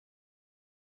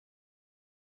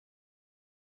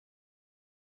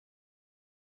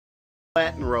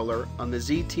Platen roller on the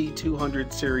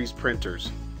ZT200 series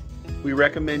printers. We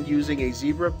recommend using a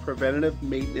Zebra preventative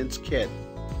maintenance kit.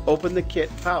 Open the kit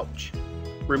pouch.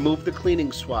 Remove the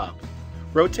cleaning swab.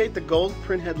 Rotate the gold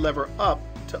printhead lever up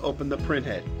to open the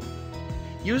printhead.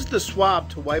 Use the swab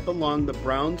to wipe along the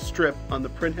brown strip on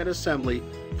the printhead assembly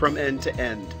from end to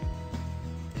end.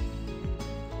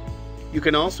 You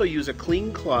can also use a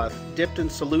clean cloth dipped in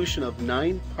solution of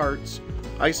 9 parts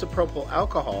isopropyl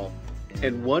alcohol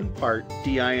and 1 part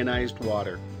deionized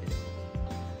water.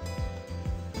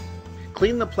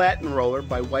 Clean the Platen roller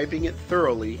by wiping it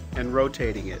thoroughly and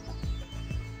rotating it.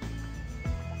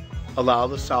 Allow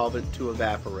the solvent to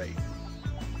evaporate.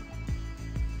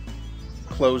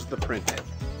 Close the printhead.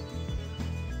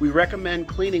 We recommend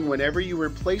cleaning whenever you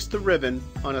replace the ribbon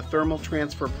on a thermal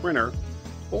transfer printer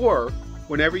or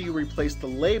whenever you replace the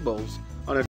labels